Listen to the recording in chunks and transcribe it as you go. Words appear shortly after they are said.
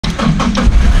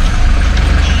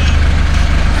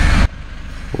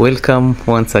Welcome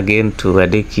once again to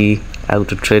Adeki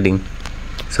Auto Trading.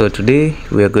 So today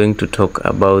we are going to talk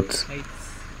about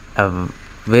a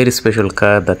very special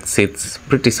car that sits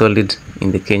pretty solid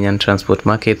in the Kenyan transport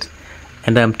market,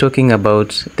 and I'm talking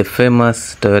about the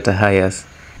famous Toyota HIACE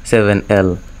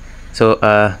 7L. So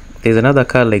there's another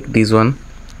car like this one,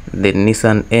 the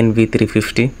Nissan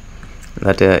NV350,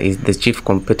 that is the chief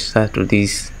competitor to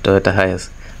this Toyota HIACE.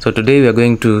 So today we are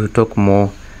going to talk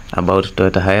more about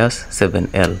Toyota HIACE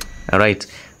 7L. Alright,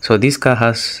 so this car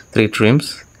has three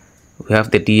trims. We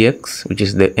have the DX, which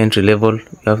is the entry level,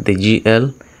 we have the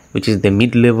GL, which is the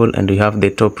mid level, and we have the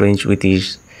top range, which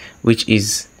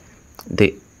is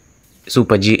the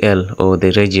Super GL or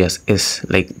the Regius S,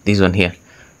 like this one here.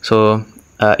 So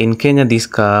in Kenya, this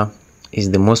car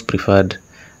is the most preferred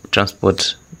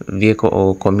transport vehicle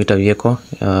or commuter vehicle.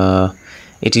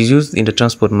 It is used in the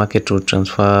transport market to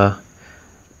transfer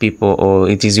people, or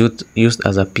it is used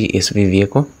as a PSV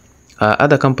vehicle.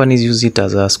 Other companies use it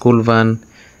as a school van.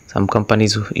 Some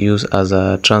companies use as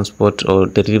a transport or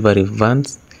delivery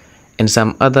vans, and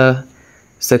some other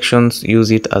sections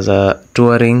use it as a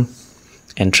touring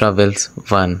and travels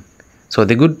van. So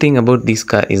the good thing about this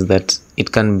car is that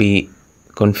it can be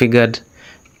configured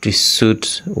to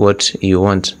suit what you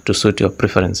want, to suit your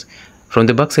preference. From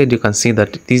the back side, you can see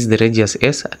that this is the Regius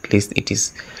S. At least it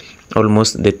is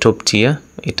almost the top tier.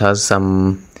 It has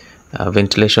some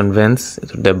ventilation vents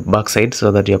to the back side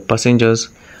so that your passengers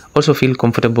also feel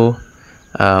comfortable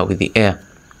with the air.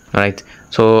 All right,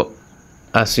 so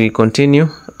as we continue,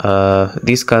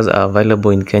 these cars are available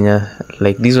in Kenya,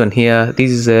 like this one here. This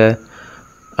is a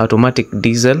automatic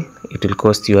diesel. It will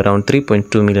cost you around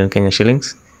 3.2 million Kenya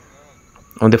shillings.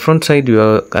 On the front side,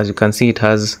 as you can see, it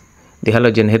has the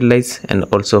halogen headlights and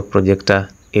also projector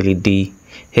LED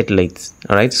headlights.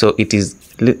 All right, so it is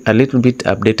a little bit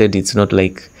updated. It's not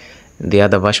like the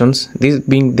other versions. This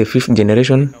being the 5th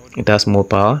generation, it has more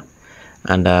power,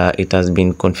 and it has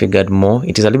been configured more.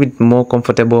 It is a little bit more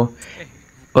comfortable.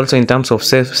 Also, in terms of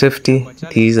safety,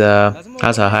 this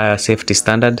has a higher safety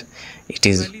standard. It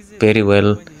is very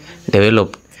well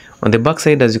developed. On the back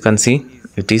side, as you can see,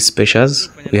 it is spacious.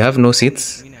 We have no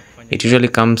seats. It usually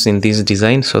comes in this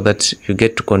design so that you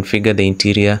get to configure the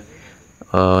interior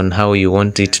on how you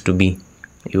want it to be.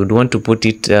 You would want to put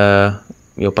it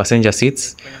your passenger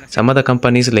seats. Some other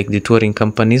companies, like the touring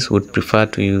companies, would prefer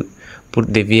to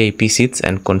put the VIP seats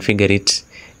and configure it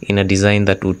in a design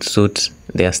that would suit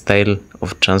their style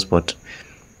of transport.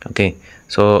 Okay,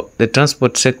 so the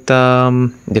transport sector,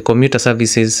 the commuter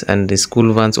services and the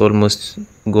school vans almost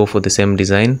go for the same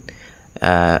design,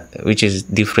 which is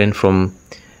different from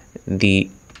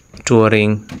the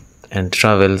touring and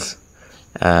travels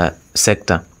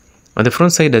sector. On the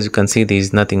front side, as you can see, there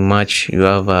is nothing much. You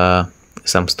have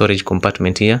some storage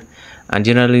compartment here, and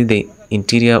generally the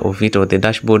interior of it, or the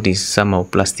dashboard, is somehow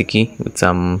plasticky with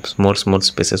some small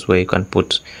spaces where you can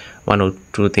put one or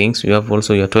two things. You have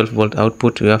also your 12-volt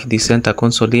output. You have the center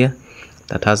console here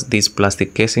that has this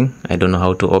plastic casing. I don't know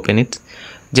how to open it.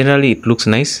 Generally, it looks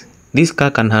nice. This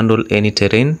car can handle any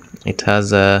terrain. It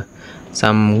has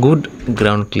some good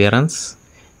ground clearance.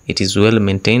 It is well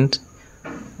maintained.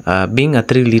 Being a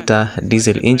 3-liter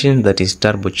diesel engine that is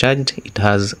turbocharged, it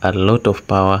has a lot of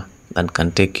power that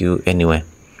can take you anywhere.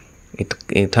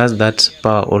 It has that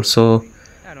power also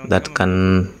that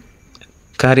can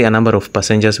carry a number of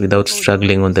passengers without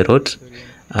struggling on the road.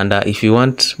 And if you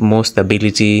want more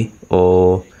stability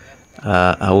or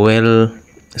a well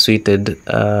suited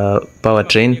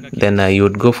powertrain, then you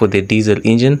would go for the diesel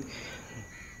engine,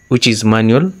 which is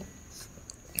manual.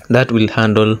 That will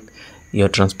handle your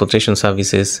transportation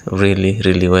services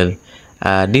really well.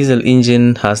 Diesel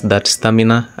engine has that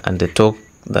stamina and the torque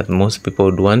that most people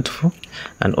would want for,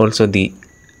 and also the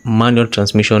manual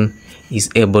transmission is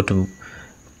able to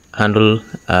handle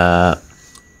the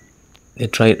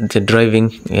driving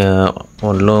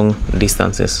on long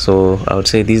distances. So I would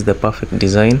say this is the perfect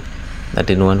design that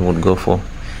anyone would go for.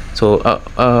 So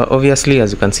obviously,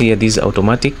 as you can see here, this is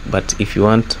automatic, but if you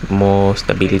want more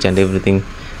stability and everything,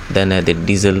 then the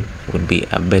diesel would be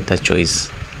a better choice.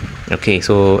 Okay,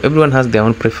 so everyone has their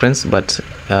own preference, but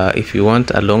if you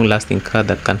want a long-lasting car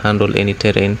that can handle any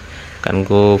terrain, can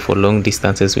go for long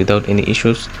distances without any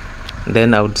issues,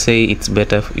 then I would say it's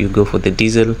better if you go for the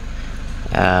diesel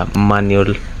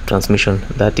manual transmission.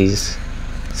 That is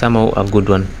somehow a good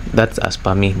one. That's as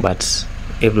per me, but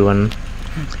everyone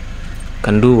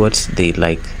can do what they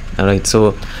like. All right,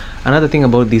 so another thing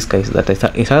about this car is that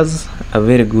it has a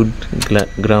very good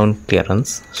ground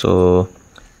clearance, so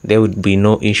there would be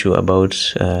no issue about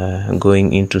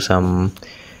going into some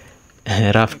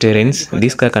rough terrains.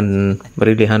 This car can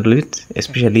really handle it,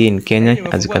 especially in Kenya,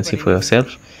 as you can see for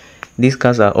yourself. These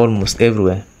cars are almost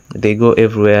everywhere. They go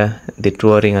everywhere, the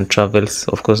touring and travels.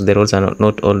 Of course, the roads are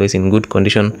not always in good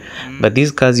condition, but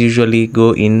these cars usually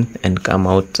go in and come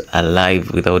out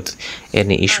alive without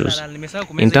any issues.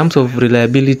 In terms of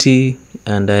reliability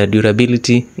and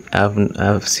durability,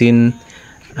 I've seen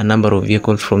a number of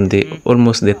vehicles from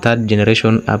almost the 3rd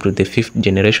generation up to the 5th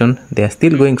generation. They are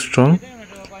still going strong.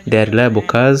 They are reliable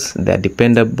cars, they are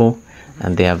dependable,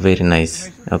 and they are very nice.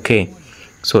 Okay,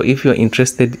 so if you're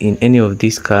interested in any of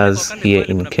these cars here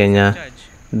in Kenya,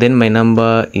 then my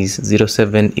number is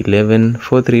 0711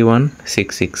 431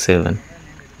 667.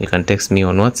 You can text me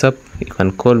on WhatsApp, you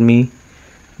can call me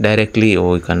directly,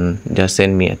 or you can just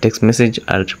send me a text message.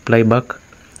 I'll reply back.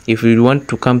 If you want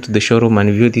to come to the showroom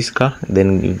and view this car,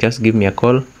 then you just give me a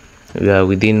call. We are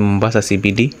within Mombasa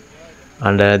CBD,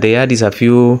 and the yard is a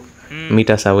few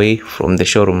meters away from the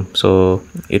showroom, so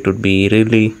it would be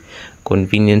really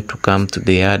convenient to come to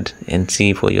the yard and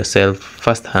see for yourself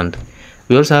firsthand.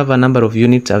 We also have a number of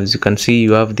units. As you can see,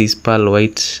 you have this pearl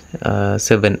white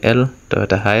 7L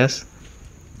Toyota HIACE.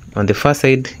 On the far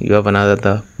side, you have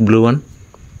another blue one.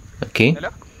 Okay,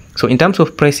 so in terms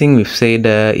of pricing, we've said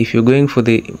if you're going for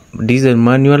the diesel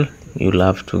manual, you'll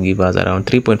have to give us around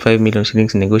 3.5 million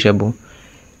shillings negotiable.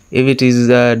 If it is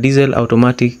diesel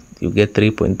automatic, you get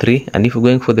 3.3, and if you're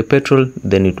going for the petrol,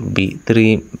 then it will be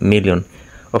 3 million.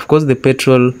 Of course, the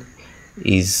petrol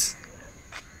is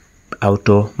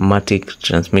automatic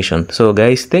transmission. So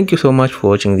guys, thank you so much for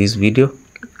watching this video,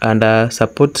 and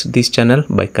support this channel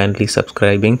by kindly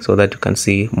subscribing so that you can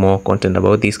see more content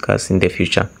about these cars in the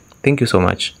future. Thank you so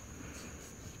much.